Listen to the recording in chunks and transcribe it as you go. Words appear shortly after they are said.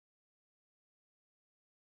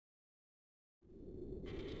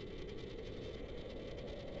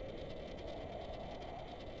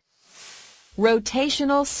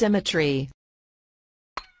Rotational symmetry.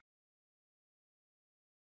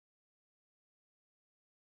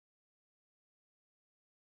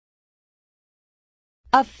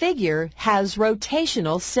 A figure has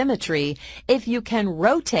rotational symmetry if you can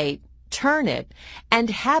rotate, turn it,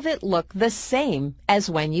 and have it look the same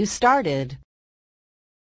as when you started.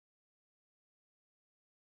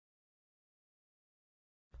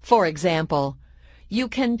 For example, you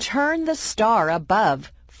can turn the star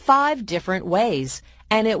above 5 different ways,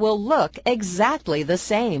 and it will look exactly the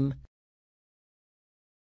same.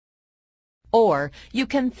 Or you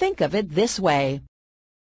can think of it this way.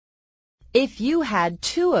 If you had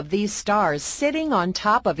 2 of these stars sitting on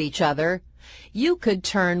top of each other, you could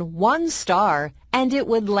turn one star and it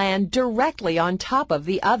would land directly on top of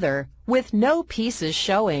the other, with no pieces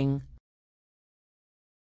showing.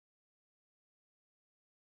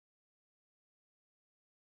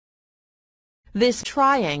 This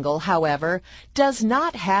triangle, however, does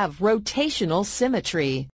not have rotational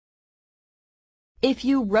symmetry. If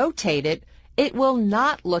you rotate it, it will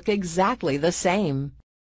not look exactly the same.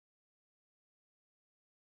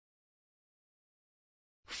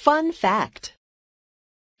 Fun fact: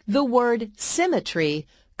 the word symmetry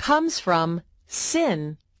comes from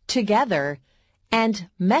syn, together, and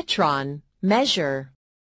metron, measure.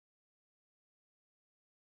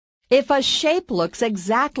 If a shape looks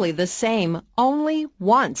exactly the same only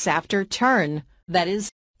once after turn, that is,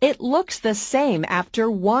 it looks the same after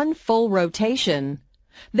one full rotation,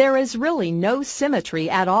 there is really no symmetry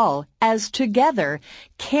at all, as together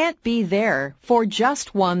can't be there for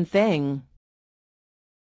just one thing.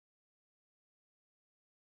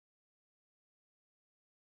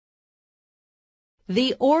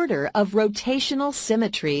 The order of rotational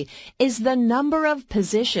symmetry is the number of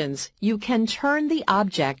positions you can turn the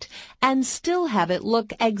object and still have it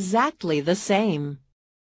look exactly the same.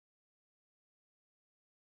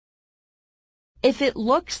 If it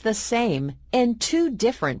looks the same in 2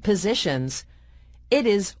 different positions, it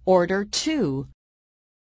is order 2.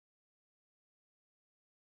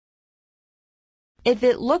 If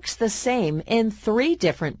it looks the same in 3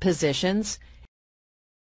 different positions,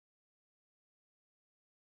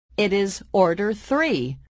 it is order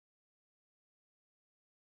 3.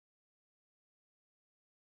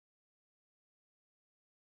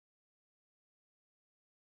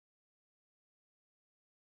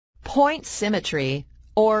 Point symmetry,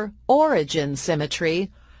 or origin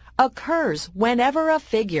symmetry, occurs whenever a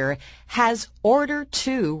figure has order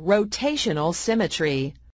 2 rotational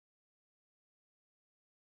symmetry.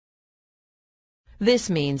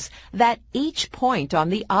 This means that each point on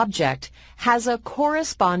the object has a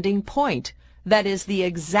corresponding point that is the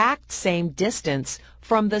exact same distance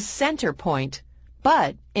from the center point,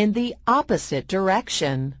 but in the opposite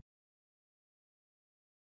direction.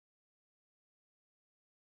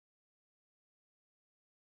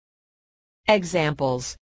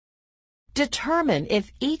 Examples: determine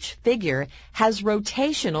if each figure has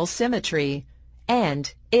rotational symmetry,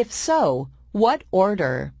 and, if so, what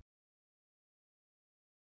order.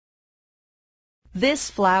 This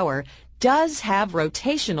flower does have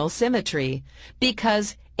rotational symmetry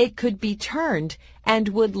because it could be turned and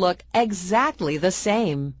would look exactly the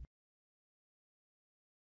same.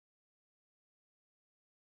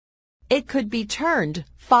 It could be turned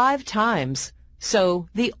 5 times, so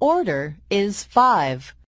the order is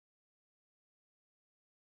 5.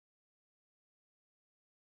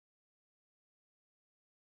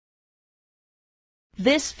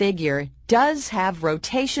 This figure does have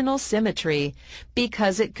rotational symmetry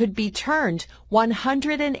because it could be turned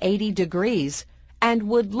 180 degrees and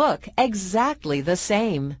would look exactly the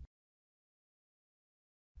same.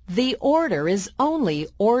 The order is only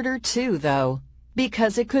order 2, though,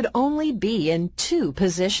 because it could only be in 2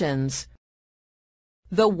 positions: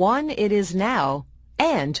 the one it is now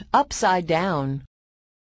and upside down.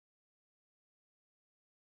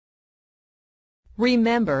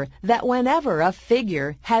 Remember that whenever a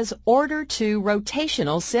figure has order 2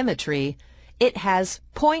 rotational symmetry, it has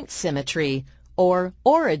point symmetry, or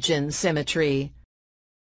origin symmetry.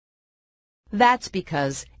 That's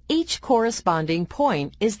because each corresponding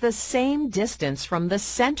point is the same distance from the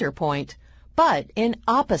center point, but in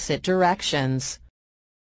opposite directions.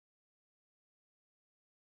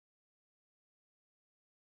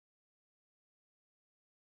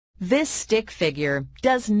 This stick figure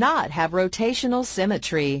does not have rotational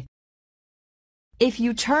symmetry. If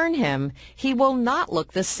you turn him, he will not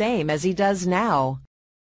look the same as he does now.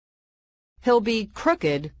 He'll be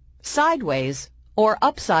crooked, sideways, or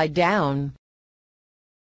upside down.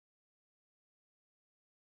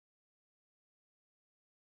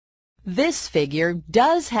 This figure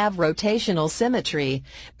does have rotational symmetry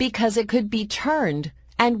because it could be turned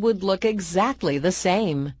and would look exactly the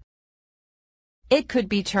same. It could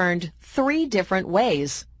be turned 3 different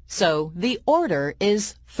ways, so the order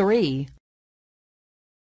is 3.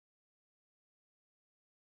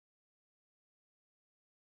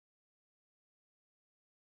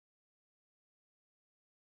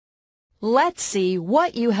 Let's see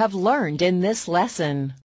what you have learned in this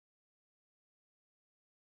lesson.